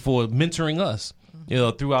Courtney for mentoring us, you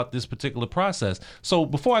know, throughout this particular process. So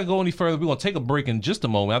before I go any further, we're going to take a break in just a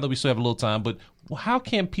moment. I know we still have a little time, but where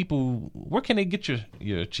can they get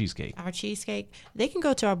your cheesecake? Our cheesecake, they can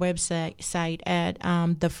go to our website at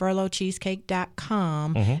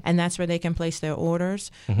thefurlowcheesecake.com, and that's where they can place their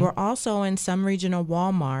orders. We're also in some regional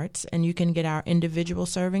Walmarts, and you can get our individual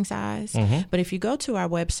serving size. But if you go to our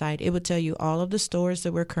website, it would tell you all of the stores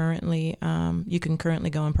that we're currently, you can currently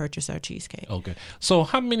go and purchase our cheesecake. Okay. So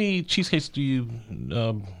how many cheesecakes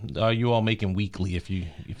are you all making weekly, if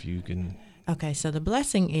you can? Okay, so the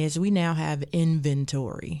blessing is we now have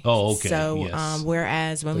inventory. Oh, okay. So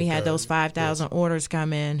whereas when we had those 5,000 orders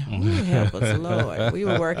come in, help us, Lord. We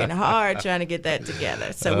were working hard trying to get that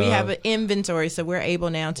together. So we have an inventory, so we're able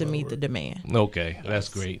now to meet the demand. Okay, that's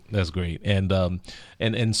great. That's great. And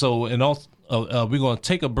also, we're going to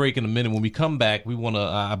take a break in a minute. When we come back, we want to,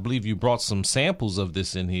 I believe you brought some samples of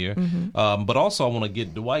this in here. But also I want to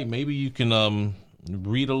get Dwight, maybe you can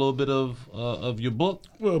read a little bit of your book.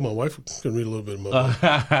 Well, my wife can read a little bit of my book.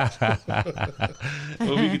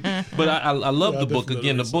 But I love the book.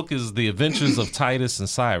 Again, the book is The Adventures of Titus and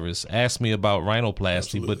Cyrus. Ask me about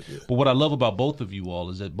rhinoplasty. But what I love about both of you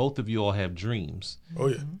all is that both of you all have dreams. Oh,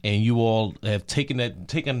 yeah. And you all have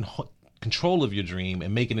taken control of your dream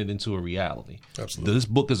and making it into a reality. Absolutely. This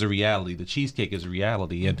book is a reality. The cheesecake is a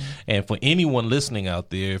reality. And for anyone listening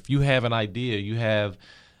out there, if you have an idea, you have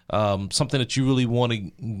something that you really want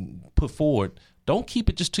to put forward, don't keep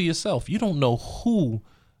it just to yourself. You don't know who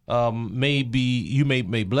may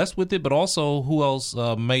be blessed with it, but also who else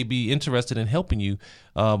may be interested in helping you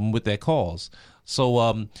with that cause.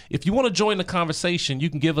 So if you want to join the conversation, you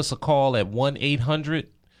can give us a call at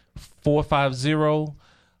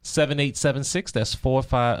 1-800-450-7876. That's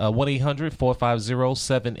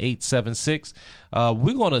 1-800-450-7876.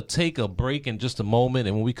 We're going to take a break in just a moment,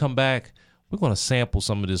 and when we come back, we're going to sample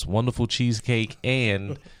some of this wonderful cheesecake,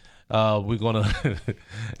 and we're going to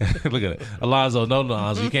look at it. Alonzo,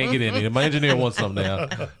 no, you can't get in here. My engineer wants some now.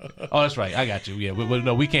 Oh, that's right. I got you. Yeah, but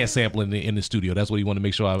no, we can't sample in the studio. That's what you want to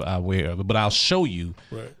make sure I aware of. But I'll show you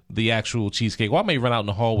the actual cheesecake. Well, I may run out in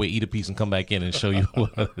the hallway, eat a piece, and come back in and show you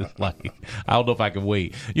what it's like. I don't know if I can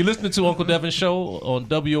wait. You're listening to Uncle Devin Show on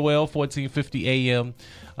WOL 1450 AM,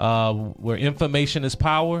 where information is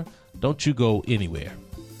power. Don't you go anywhere.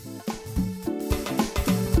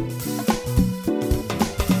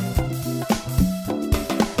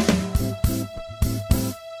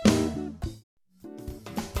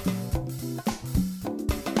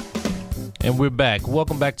 And we're back.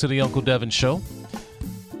 Welcome back to the Uncle Devin Show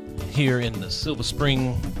here in the Silver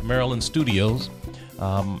Spring, Maryland studios.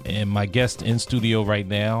 And my guests in studio right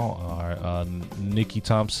now are Nikki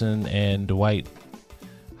Thompson and Dwight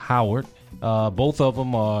Howard. Both of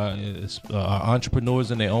them are entrepreneurs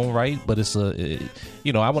in their own right, but it's I'm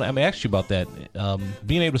going to ask you about that.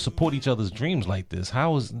 Being able to support each other's dreams like this.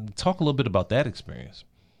 Talk a little bit about that experience.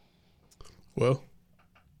 Well,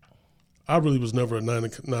 I really was never a 9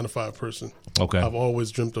 to 5 person. Okay. I've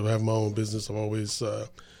always dreamt of having my own business. I've always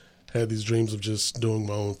had these dreams of just doing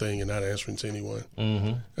my own thing and not answering to anyone.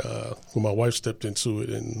 When my wife stepped into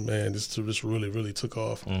it, and man, this really, really took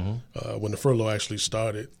off. When the furlough actually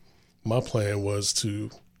started, my plan was to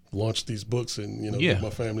launch these books and get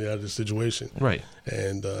my family out of this situation. Right.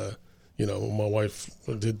 And my wife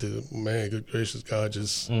did good gracious, God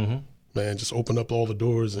just just opened up all the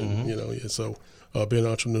doors, and so being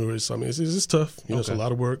an entrepreneur is, it's tough. It's a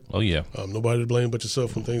lot of work. Oh yeah. Nobody to blame but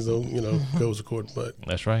yourself when things don't go as according. But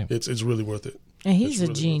that's right. It's really worth it. And he's a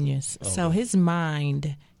genius. So his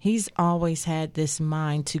mind, he's always had this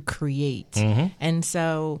mind to create. And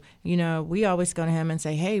so, we always go to him and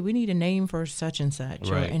say, hey, we need a name for such and such.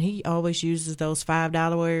 Right. And he always uses those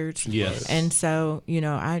 $5 words. Yes. And so,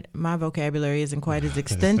 my vocabulary isn't quite as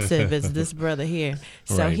extensive as this brother here.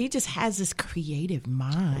 So he just has this creative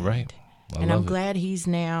mind. Right. I'm glad he's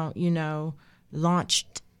now,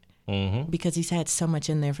 launched because he's had so much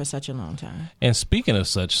in there for such a long time. And speaking of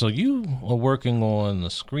such, so you are working on a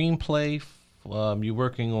screenplay. You're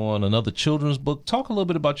working on another children's book. Talk a little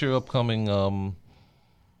bit about your upcoming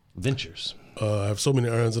ventures. I have so many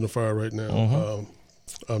irons in the fire right now.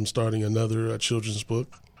 I'm starting another children's book.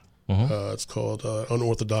 It's called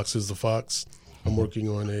Unorthodox is the Fox. I'm working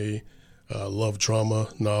on a love drama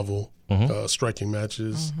novel. Striking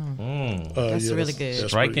Matches. That's really good. That's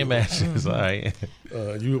Striking Matches. All right.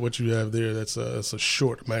 What you have there, that's a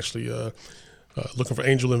short. I'm actually looking for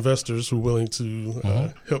angel investors who are willing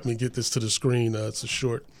to help me get this to the screen. It's a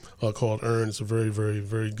short called Earn. It's a very, very,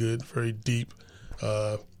 very good, very deep,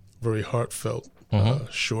 very heartfelt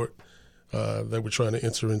short that we're trying to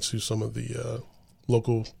enter into some of the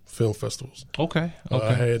local film festivals. Okay.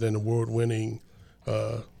 I had an award-winning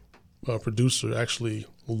producer actually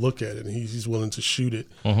look at it, and he's willing to shoot it,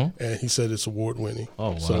 and he said it's award winning.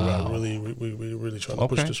 Oh wow! So we're really trying to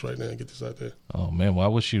push this right now and get this out there. Oh man, well I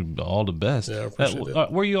wish you all the best. Yeah, I appreciate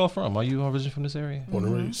that. Where are you all from? Are you originally from this area? Born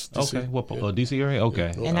and raised. DC. Okay, what DC area?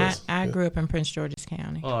 Okay. And I grew up in Prince George's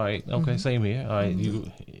County. All right. Okay, same here. All right,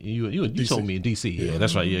 you told me in DC. Yeah,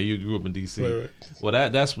 that's right. Yeah, you grew up in DC. Right. Well,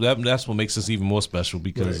 that's what makes this even more special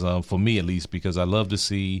because for me at least, because I love to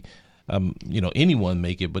see. Anyone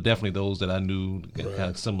make it, but definitely those that I knew kind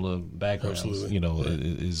of similar backgrounds,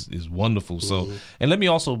 is wonderful. So, and let me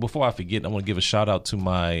also, before I forget, I want to give a shout out to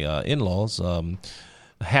my in-laws.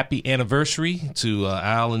 Happy anniversary to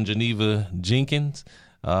Al and Geneva Jenkins.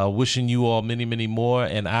 Wishing you all many, many more.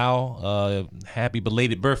 And Al, happy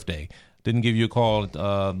belated birthday. Didn't give you a call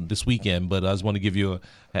this weekend, but I just want to give you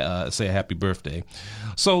say a happy birthday.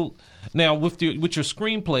 So now with your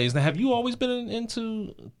screenplays, now have you always been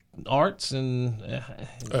into arts? And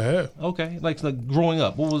I have. Okay, like growing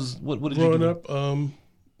up, what did you do? Growing up,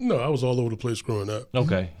 no, I was all over the place growing up.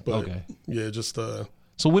 Okay, but, yeah, just. So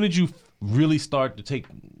when did you really start to take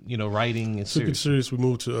writing and took it serious? We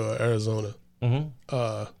moved to Arizona.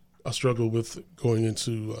 I struggled with going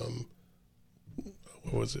into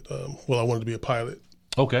what was it? Well, I wanted to be a pilot.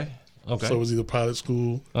 Okay. So it was either pilot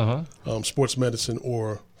school, sports medicine,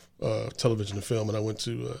 or television and film, and I went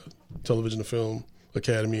to television and film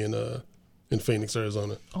academy in Phoenix,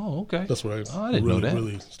 Arizona. Oh, okay. That's where I didn't know that.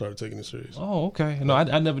 Really started taking it serious. Oh, okay. No,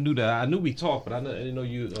 I never knew that. I knew we talked, but I didn't know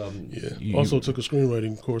you. You also took a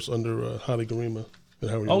screenwriting course under Holly Garima at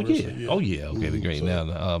Howard University. Okay, the great. So,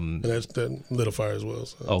 now, and that lit a fire as well.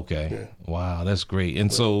 So, okay. Yeah. Wow, that's great.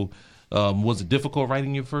 And so, was it difficult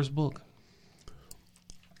writing your first book?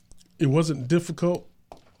 It wasn't difficult.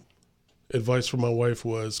 Advice from my wife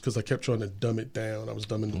was, because I kept trying to dumb it down. I was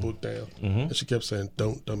dumbing the book down. And she kept saying,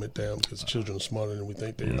 don't dumb it down because children are smarter than we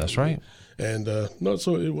think they are. That's right. And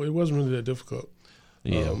so it wasn't really that difficult.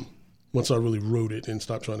 Yeah. Once I really wrote it and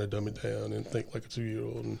stopped trying to dumb it down and think like a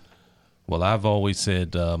 2-year-old. Well, I've always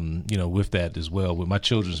said, with that as well, with my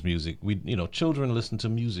children's music, children listen to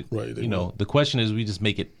music. Right. The question is, we just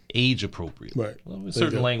make it age appropriate. Right. Well,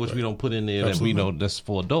 certain language we don't put in there that we know that's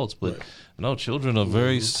for adults, but no, children are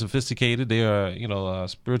very sophisticated. They are,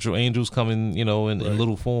 spiritual angels coming, in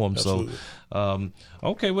little form. Absolutely. So,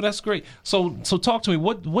 okay, well, that's great. So talk to me.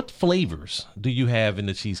 What flavors do you have in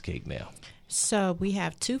the cheesecake now? So we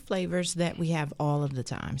have 2 flavors that we have all of the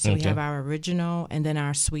time. So we have our original and then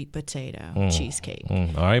our sweet potato cheesecake. All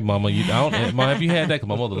right, Mama. Mama, have you had that? Because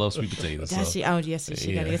my mother loves sweet potatoes. She got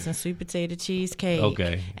to get some sweet potato cheesecake.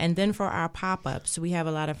 Okay. And then for our pop-ups, we have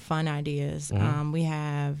a lot of fun ideas. We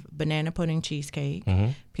have banana pudding cheesecake,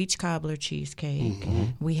 peach cobbler cheesecake.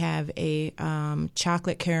 We have a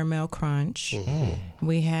chocolate caramel crunch.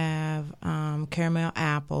 We have caramel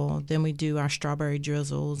apple. Then we do our strawberry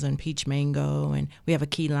drizzles and peach mango. And we have a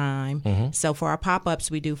key lime. So for our pop-ups,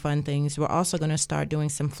 we do fun things. We're also going to start doing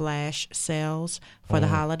some flash sales for the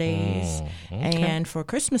holidays. And for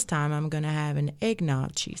Christmas time, I'm going to have an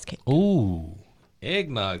eggnog cheesecake. Ooh,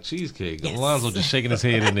 eggnog cheesecake. Yes. Alonzo just shaking his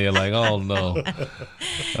head in there like, oh, no.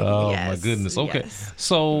 Oh, my goodness. Okay. Yes.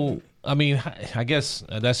 So, I guess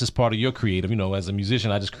that's just part of your creative. As a musician,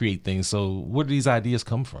 I just create things. So where do these ideas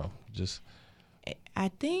come from? Just I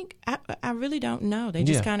think I really don't know. They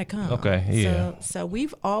just kind of come. Okay, yeah. So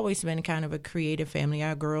we've always been kind of a creative family.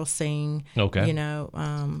 Our girls sing. Okay. You know,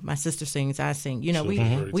 my sister sings. I sing. You know,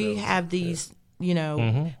 So we have these. You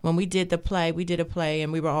know, when we did a play,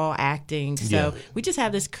 and we were all acting. So we just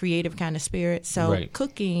have this creative kind of spirit. So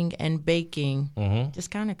cooking and baking just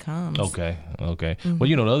kind of comes. Okay. Well,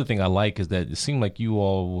 you know, the other thing I like is that it seemed like you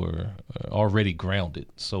all were already grounded.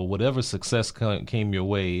 So whatever success came your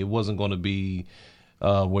way, it wasn't going to be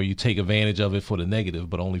where you take advantage of it for the negative,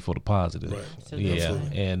 but only for the positive. Right.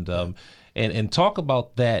 Yeah. And talk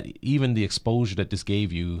about that, even the exposure that this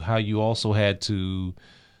gave you, how you also had to,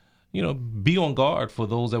 you know, be on guard for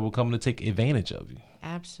those that were coming to take advantage of you.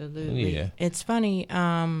 Absolutely. Yeah. It's funny,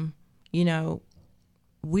 you know,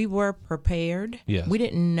 we were prepared. Yes. We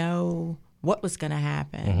didn't know what was going to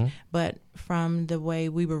happen, but from the way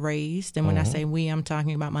we were raised, and when I say we, I'm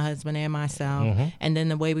talking about my husband and myself, and then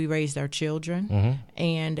the way we raised our children,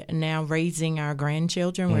 and now raising our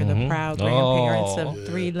grandchildren. We're the proud grandparents of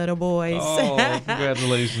 3 little boys. Oh,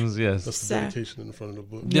 congratulations, yes. That's the dedication in the front of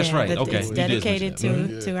the book. That's right, okay. It's dedicated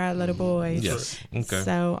to our little boys. Yes, okay.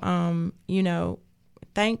 So, you know,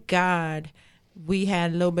 thank God we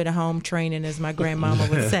had a little bit of home training, as my grandmama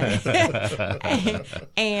would say,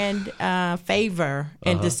 and favor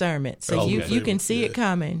and discernment. So you can see it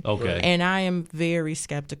coming. Okay. And I am very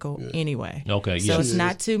skeptical anyway. Okay. So yes. it's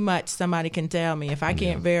not too much somebody can tell me. If I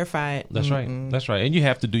can't verify it. That's right. That's right. And you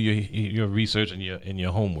have to do your research and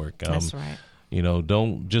your homework. That's right. You know,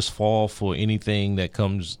 don't just fall for anything that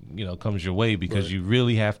comes your way, because you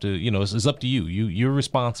really have to, you know, it's up to you. You're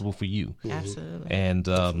responsible for you. Absolutely.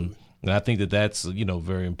 And I think that's, you know,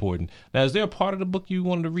 very important. Now, is there a part of the book you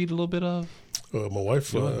wanted to read a little bit of? My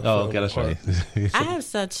wife. Okay, that's right. I have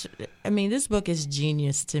this book is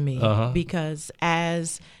genius to me because,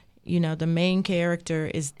 as you know, the main character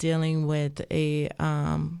is dealing with a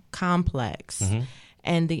complex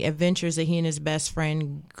and the adventures that he and his best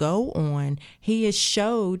friend go on. He has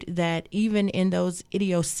showed that even in those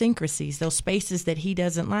idiosyncrasies, those spaces that he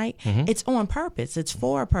doesn't like, it's on purpose. It's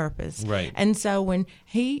for a purpose. Right. And so when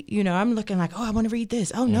he, you know, I'm looking like, oh, I want to read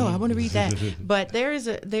this. Oh no, I want to read that. But there's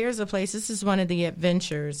a place. This is one of the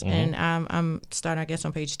adventures, and I'm starting, I guess,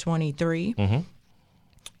 on page 23.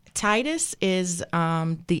 Titus is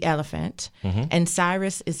the elephant, and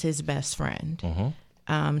Cyrus is his best friend.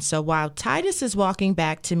 So while Titus is walking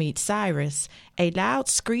back to meet Cyrus, a loud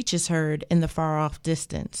screech is heard in the far-off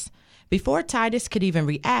distance. Before Titus could even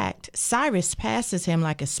react, Cyrus passes him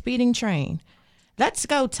like a speeding train. "Let's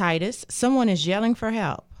go, Titus. Someone is yelling for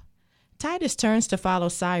help." Titus turns to follow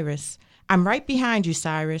Cyrus. "I'm right behind you,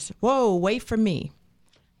 Cyrus. Whoa, wait for me."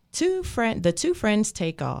 The two friends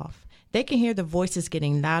take off. They can hear the voices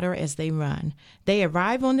getting louder as they run. They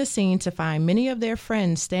arrive on the scene to find many of their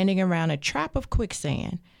friends standing around a trap of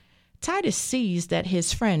quicksand. Titus sees that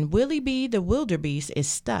his friend Willie B. the wildebeest is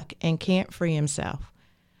stuck and can't free himself.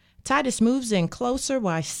 Titus moves in closer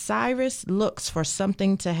while Cyrus looks for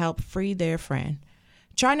something to help free their friend.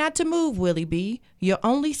 "Try not to move, Willie B. You'll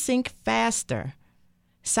only sink faster."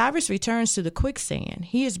 Cyrus returns to the quicksand.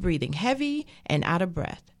 He is breathing heavy and out of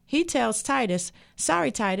breath. He tells Titus,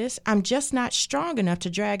 "Sorry, Titus, I'm just not strong enough to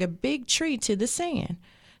drag a big tree to the sand.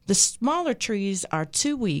 The smaller trees are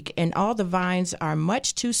too weak, and all the vines are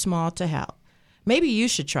much too small to help. Maybe you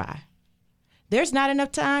should try." "There's not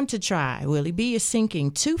enough time to try. Willie B is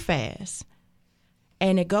sinking too fast."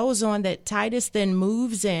 And it goes on that Titus then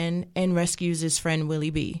moves in and rescues his friend Willie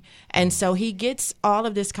B. And so he gets all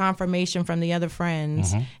of this confirmation from the other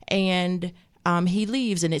friends, and he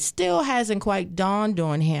leaves, and it still hasn't quite dawned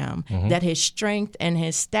on him that his strength and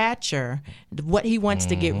his stature, what he wants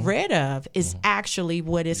to get rid of, is actually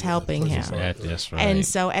what is helping him. That's right. And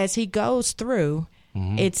so as he goes through,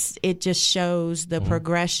 it just shows the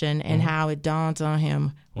progression and how it dawns on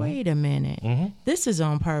him, wait a minute, this is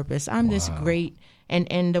on purpose. I'm this great.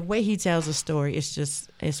 And the way he tells a story,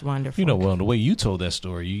 it's wonderful. You know, well, the way you told that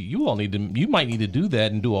story, you might need to do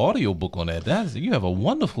that and do an audio book on that. You have a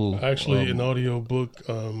wonderful an audio book.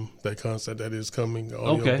 That concept that is coming.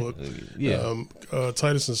 Audio book. Yeah.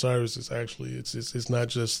 Titus and Cyrus is actually it's not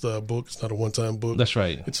just a book. It's not a one-time book. That's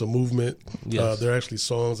right. It's a movement. Yes. They're actually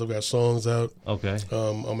songs. I've got songs out. Okay.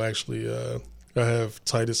 I'm actually I have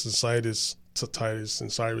Titus and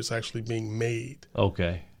Cyrus actually being made.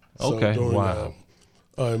 Okay. So okay. Wow.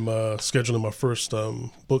 I'm scheduling my first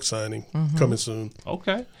book signing coming soon.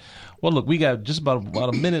 Okay. Well, look, we got just about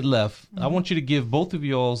a minute left. I want you to give both of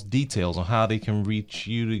y'all's details on how they can reach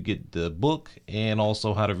you to get the book, and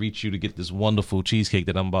also how to reach you to get this wonderful cheesecake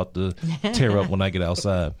that I'm about to tear up when I get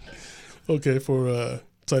outside. Okay, for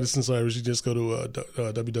Titus and Cyrus, you just go to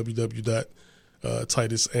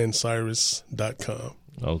www.titusandcyrus.com.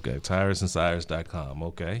 Okay, titusandcyrus.com.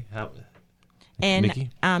 Okay. And Nikki?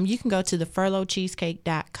 You can go to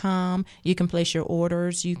thefurloughcheesecake.com. You can place your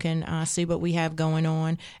orders. You can see what we have going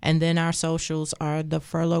on. And then our socials are the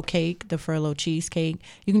Furlough Cake, the Furlough Cheesecake.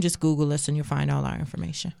 You can just Google us and you'll find all our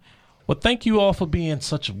information. Well, thank you all for being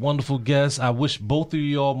such wonderful guests. I wish both of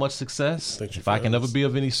you all much success. Thank you. If I can ever be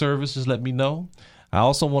of any service, just let me know. I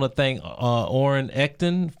also want to thank Orrin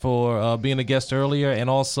Ecton for being a guest earlier, and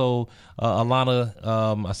also Alana.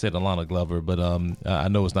 I said Alana Glover, but I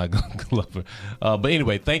know it's not Glover. But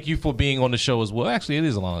anyway, thank you for being on the show as well. Actually, it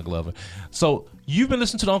is Alana Glover. So you've been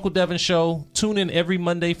listening to the Uncle Devin Show. Tune in every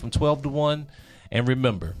Monday from 12 to 1. And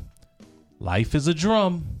remember, life is a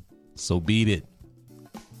drum, so beat it.